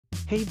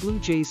Hey Blue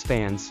Jays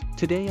fans,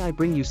 today I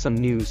bring you some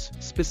news,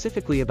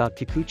 specifically about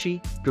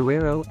Kikuchi,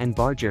 Guerrero and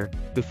Barger.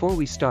 Before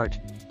we start,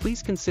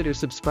 please consider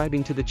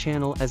subscribing to the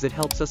channel as it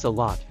helps us a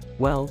lot.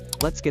 Well,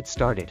 let's get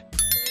started.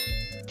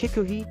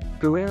 Kikuchi,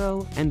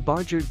 Guerrero and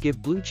Barger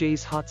give Blue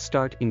Jays hot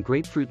start in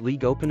Grapefruit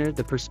League opener.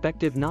 The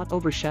perspective not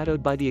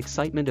overshadowed by the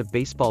excitement of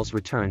baseball's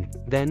return,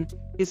 then,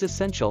 is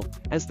essential,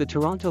 as the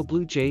Toronto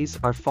Blue Jays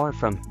are far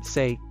from,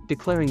 say,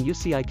 declaring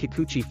UCI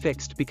Kikuchi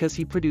fixed because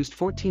he produced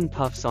 14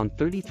 puffs on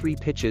 33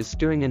 pitches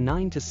during a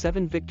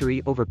 9-7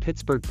 victory over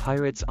Pittsburgh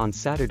Pirates on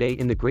Saturday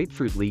in the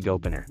Grapefruit League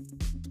opener.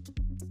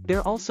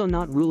 They're also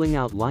not ruling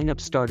out lineup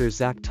starter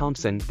Zach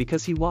Thompson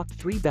because he walked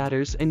 3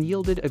 batters and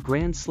yielded a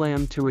grand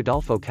slam to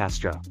Rodolfo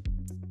Castro.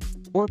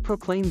 Or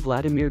proclaim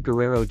Vladimir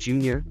Guerrero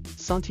Jr.,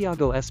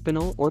 Santiago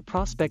Espinal or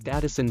prospect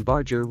Addison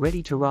Barger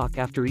ready to rock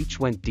after each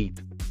went deep.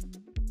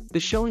 The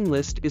showing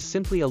list is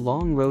simply a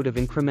long road of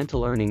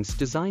incremental earnings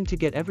designed to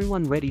get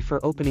everyone ready for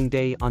opening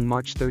day on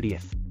March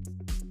 30th.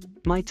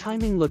 My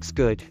timing looks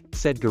good,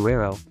 said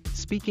Guerrero,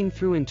 speaking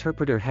through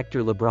interpreter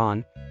Hector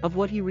Lebron, of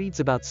what he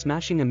reads about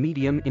smashing a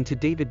medium into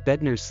David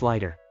Bednar's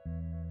slider.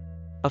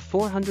 A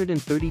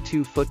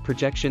 432-foot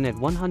projection at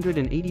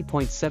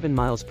 180.7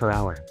 miles per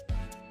hour.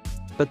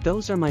 But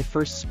those are my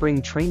first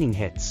spring training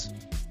hits.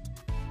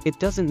 It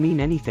doesn't mean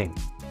anything.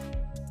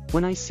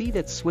 When I see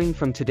that swing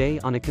from today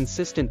on a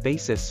consistent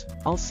basis,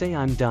 I'll say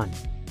I'm done.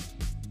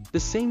 The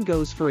same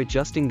goes for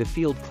adjusting the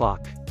field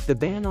clock, the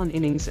ban on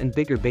innings and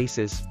bigger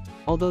bases,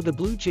 although the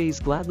Blue Jays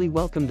gladly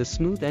welcome the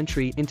smooth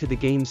entry into the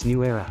game's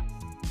new era.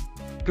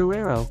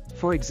 Guerrero,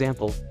 for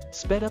example,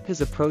 sped up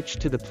his approach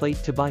to the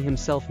plate to buy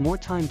himself more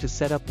time to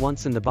set up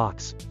once in the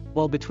box,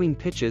 while between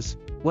pitches,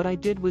 what I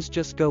did was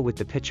just go with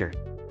the pitcher.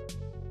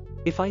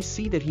 If I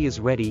see that he is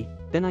ready,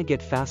 then I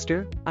get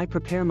faster, I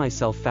prepare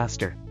myself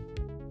faster.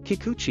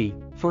 Kikuchi,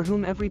 for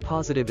whom every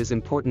positive is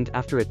important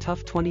after a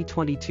tough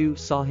 2022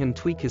 saw him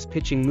tweak his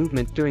pitching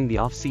movement during the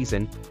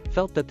offseason,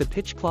 felt that the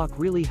pitch clock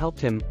really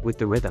helped him with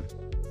the rhythm.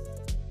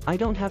 I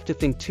don't have to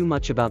think too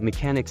much about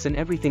mechanics and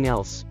everything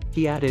else,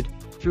 he added,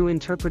 through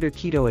interpreter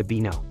Kito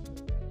Abino.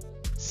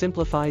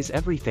 Simplifies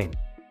everything.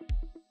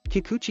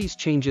 Kikuchi's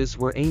changes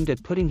were aimed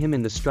at putting him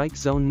in the strike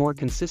zone more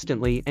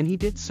consistently, and he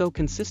did so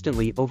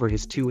consistently over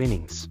his 2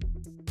 innings.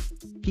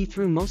 He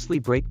threw mostly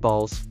break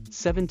balls,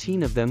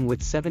 17 of them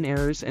with 7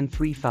 errors and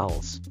 3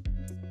 fouls.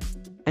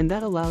 And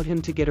that allowed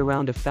him to get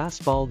around a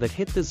fastball that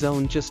hit the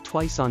zone just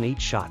twice on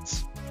 8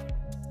 shots.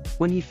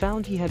 When he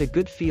found he had a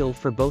good feel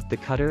for both the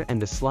cutter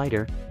and the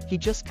slider, he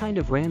just kind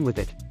of ran with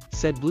it,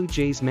 said Blue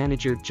Jays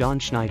manager John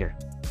Schneider.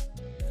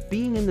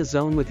 Being in the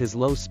zone with his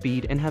low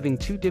speed and having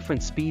 2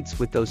 different speeds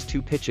with those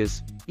 2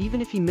 pitches, even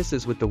if he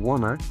misses with the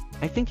warmer,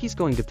 I think he's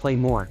going to play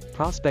more.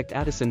 Prospect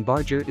Addison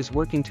Barger is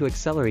working to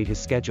accelerate his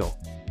schedule.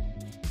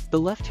 The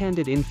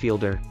left-handed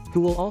infielder,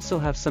 who will also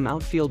have some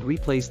outfield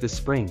replays this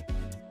spring.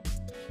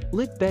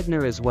 Lit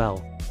Bednar as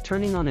well,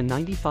 turning on a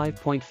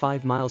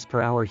 95.5 miles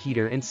per hour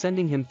heater and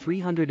sending him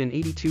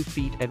 382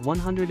 feet at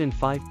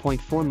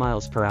 105.4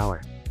 miles per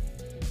hour.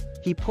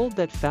 He pulled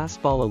that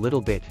fastball a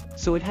little bit,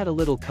 so it had a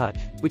little cut,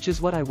 which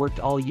is what I worked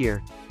all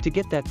year, to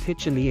get that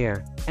pitch in the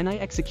air, and I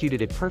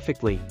executed it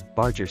perfectly,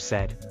 Barger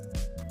said.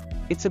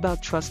 It's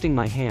about trusting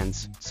my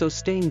hands, so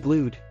staying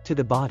glued to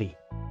the body.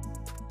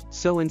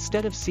 So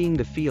instead of seeing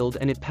the field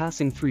and it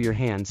passing through your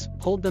hands,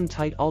 hold them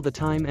tight all the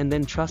time and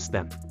then trust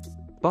them.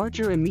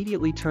 Barger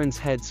immediately turns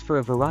heads for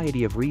a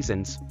variety of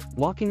reasons,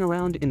 walking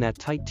around in that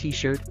tight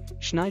t-shirt,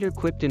 Schneider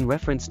quipped in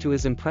reference to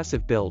his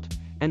impressive build,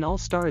 and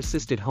all-star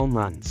assisted home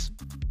runs.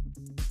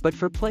 But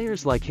for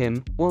players like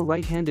him, or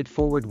right-handed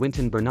forward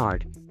Winton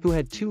Bernard, who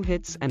had 2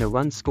 hits and a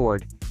run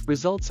scored,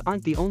 results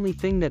aren't the only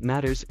thing that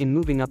matters in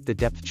moving up the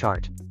depth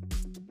chart.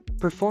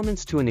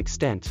 Performance to an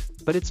extent,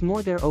 but it's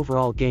more their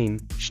overall game,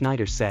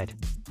 Schneider said.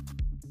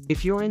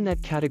 If you're in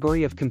that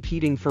category of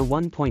competing for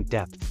 1-point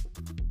depth,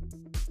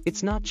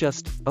 it's not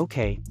just,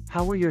 okay,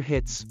 how were your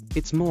hits,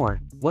 it's more,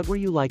 what were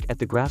you like at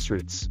the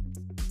grassroots?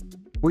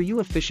 Were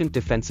you efficient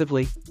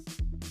defensively?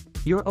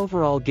 Your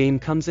overall game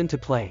comes into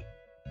play.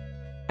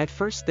 At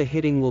first the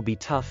hitting will be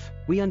tough,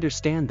 we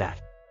understand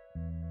that.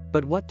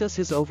 But what does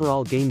his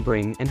overall game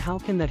bring and how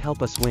can that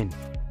help us win?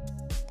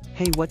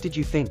 Hey, what did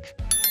you think?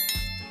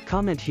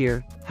 Comment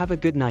here, have a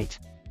good night.